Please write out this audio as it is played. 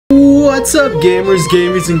What's up, gamers,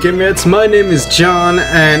 and gamettes? My name is John,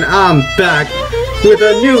 and I'm back with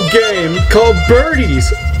a new game called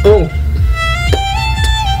Birdies. Oh,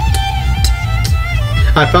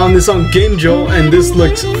 I found this on Game Jolt, and this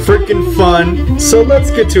looks freaking fun. So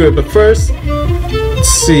let's get to it. But first, let's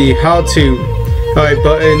see how to. Alright,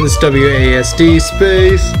 buttons, WASD,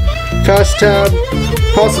 space, fast tab,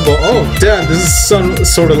 possible. Oh, damn, this is some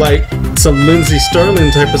sort of like some Lindsey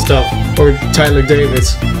Sterling type of stuff, or Tyler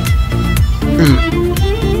Davis.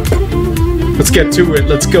 Let's get to it.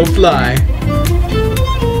 Let's go fly.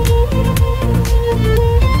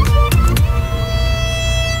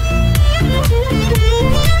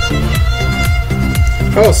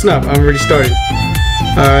 Oh snap, I'm already starting.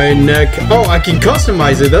 Alright, neck. Oh, I can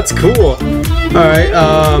customize it. That's cool. Alright,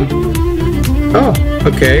 oh,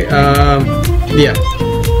 okay, yeah.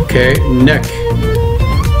 Okay, neck.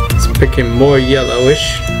 It's picking more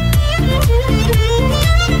yellowish.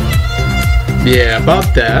 Yeah,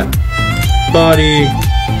 about that. Body.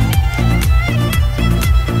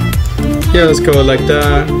 Yeah, let's go like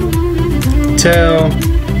that. Tail.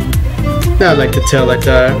 No, I like the tail like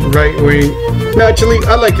that. Right wing. No, actually,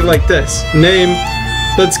 I like it like this. Name.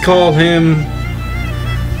 Let's call him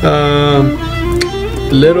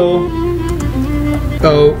Little.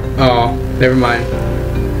 Oh, never mind.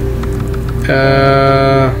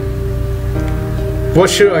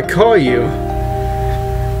 What should I call you?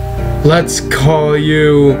 Let's call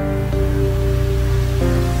you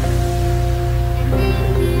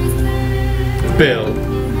Bill.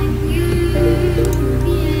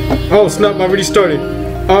 Oh snap, I already started.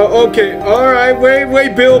 Oh, okay, alright,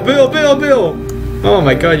 wait, Bill. Oh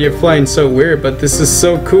my god, you're flying so weird, but this is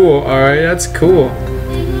so cool. Alright, that's cool.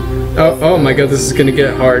 Oh my god, this is gonna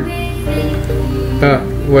get hard.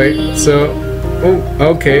 Wait, so... Oh,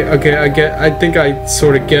 okay, I think I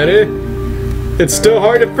sort of get it. It's still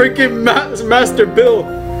hard to freaking master Bill.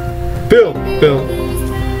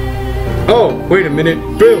 Oh, wait a minute.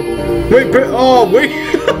 Bill. Oh, wait.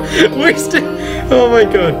 Wasted. Oh my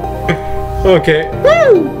god. Okay.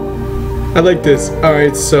 Woo! I like this.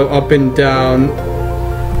 Alright, so up and down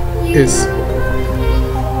is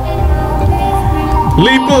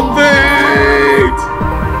leap of faith!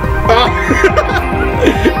 Oh.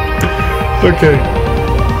 Okay.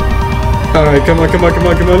 Alright, come on. No,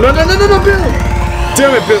 Bill!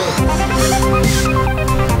 Damn it, Bill!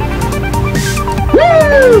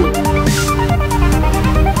 Woo!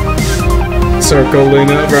 Circling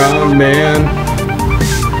around, man.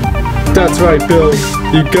 That's right, Bill.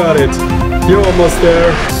 You got it. You're almost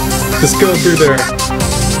there. Just go through there.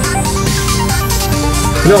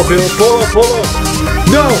 No, Bill. Pull up.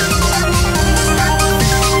 No!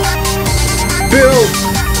 Bill!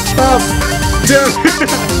 Up! Damn it!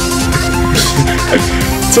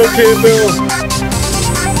 It's okay, Bill.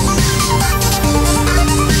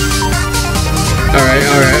 Alright.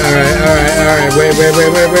 Wait.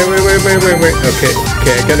 Okay,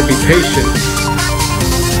 I gotta be patient.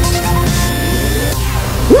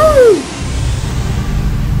 Woo!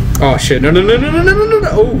 Oh shit, no. Oh,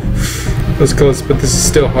 that was close, but this is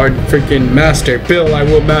still hard to freaking master. Bill, I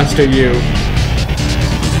will master you.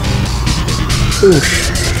 Oof.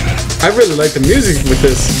 I really like the music with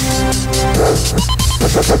this.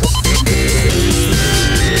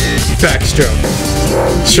 Backstroke.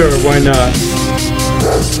 Sure, why not?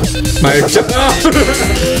 My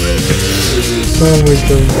oh my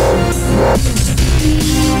god.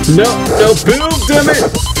 No, Bill, damn it!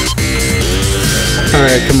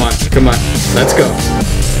 Alright, come on. Let's go.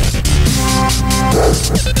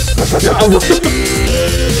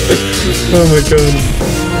 Oh my god.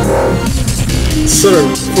 Sort of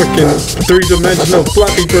freaking three-dimensional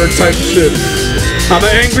Flappy Bird type shit. I'm an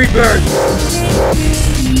angry bird!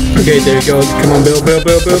 Okay, there you go. Come on, Bill.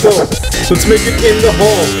 Let's make it in the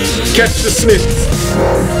hole. Catch the snitch.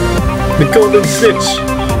 The golden snitch.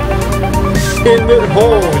 In the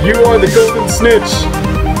hole. You are the golden snitch.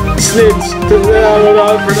 Snitch. I don't know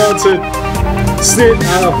how to pronounce it. Snitch.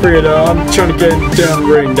 I don't figure it out. I'm trying to get down the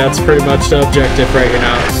ring. That's pretty much the objective right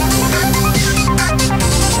now.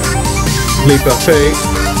 Leap of faith.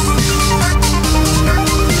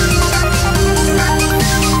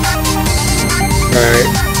 Alright.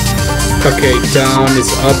 Okay, down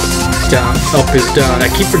is up, up is down. I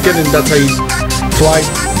keep forgetting that's how you fly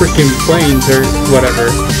freaking planes or whatever.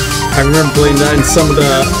 I remember playing that in some of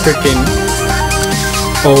the freaking...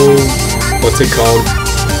 Oh, what's it called?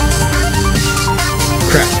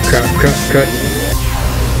 Crap.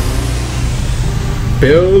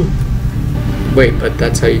 Bill? Wait, but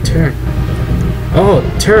that's how you turn. Oh,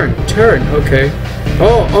 turn, okay.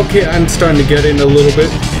 Oh, okay, I'm starting to get in a little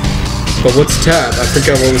bit. But what's tab? I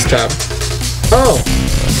forgot what was tab. Oh!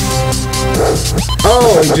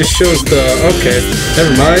 Oh, it just shows the... Okay,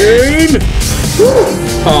 never mind!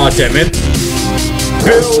 Aw, damn it.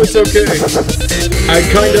 Bill, it's okay. I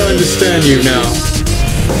kinda understand you now.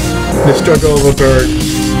 The struggle of a bird.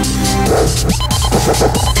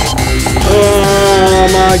 Oh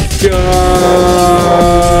my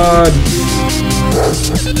god!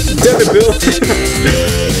 Damn it, Bill!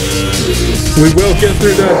 We will get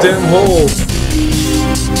through that damn hole!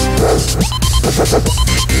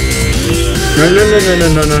 No, no, no, no, no,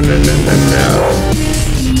 no, no, no, no, no.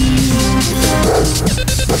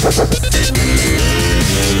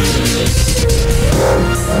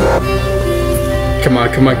 Come on,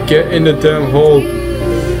 come on, get in the damn hole.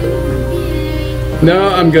 No,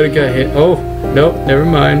 I'm gonna get hit. Oh, nope, never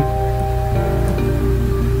mind.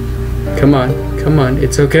 Come on,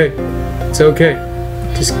 it's okay. It's okay.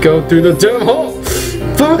 Just go through the damn hole.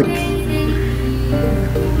 Fuck!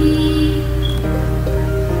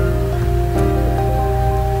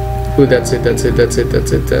 Ooh, that's it, that's it, that's it,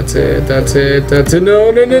 that's it, that's it, that's it, that's it.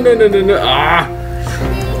 No, no, no, no, no, no, no. Ah!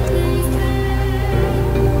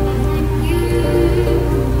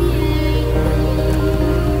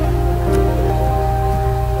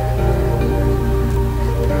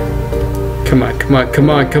 Come on, come on, come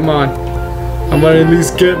on, come on. I might at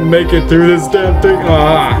least make it through this damn thing.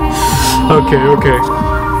 Ah! Okay, okay.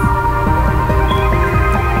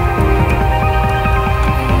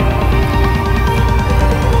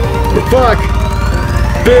 Fuck!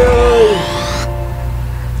 Bill!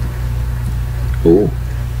 Ooh.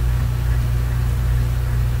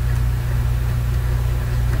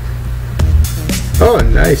 Oh,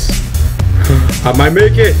 nice. I might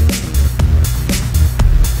make it.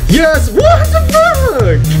 Yes! What the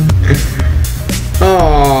fuck?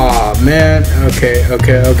 Oh, man. Okay,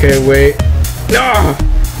 okay, okay, wait. Ah!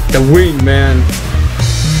 The wing, man.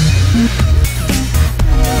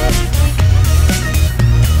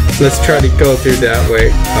 Let's try to go through that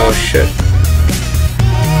way. Oh shit.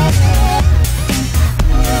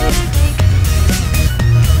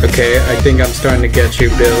 Okay, I think I'm starting to get you,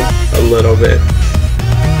 Bill, a little bit.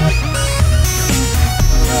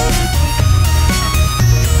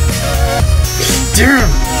 Damn!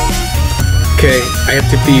 Okay, I have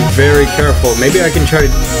to be very careful. Maybe I can try to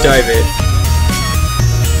dive it.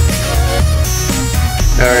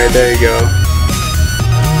 Alright, there you go.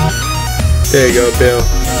 There you go, Bill.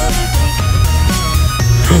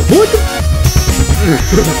 What the?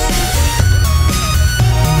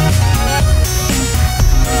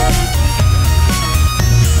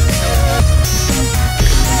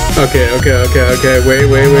 Okay, okay, okay, okay. Wait.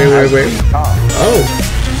 Oh.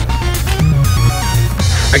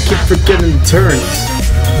 I keep forgetting the turns.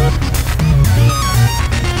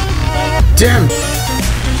 Damn.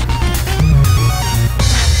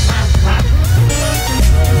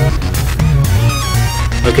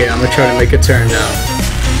 Okay, I'm gonna try to make a turn now.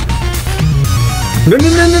 No, no,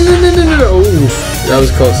 no, no, no, no, no, no. Oh, that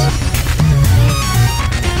was close.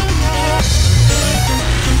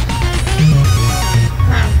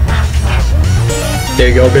 There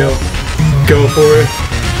you go, Bill. Go for it.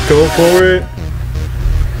 Go for it.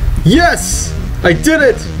 Yes! I did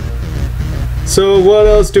it! So what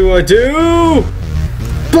else do I do?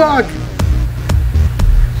 Fuck!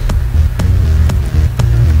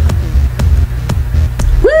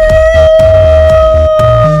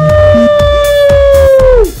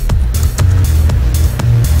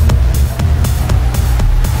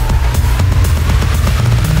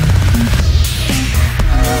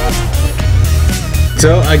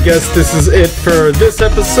 So I guess this is it for this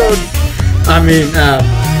episode. I mean,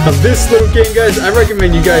 of this little game, guys. I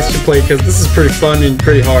recommend you guys should play because this is pretty fun and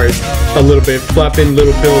pretty hard. A little bit. Flapping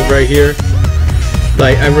little Bill right here.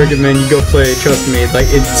 Like, I recommend you go play. Trust me. Like,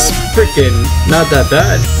 it's freaking not that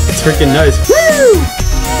bad. It's freaking nice. Woo!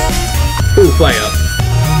 Ooh, fly up.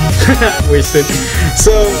 Wasted.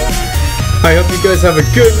 So, I hope you guys have a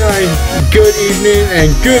good night, good evening, and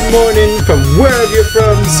good morning from wherever you're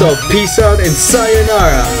from. So peace out and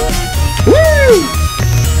sayonara. Woo!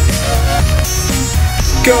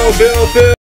 Go Bill!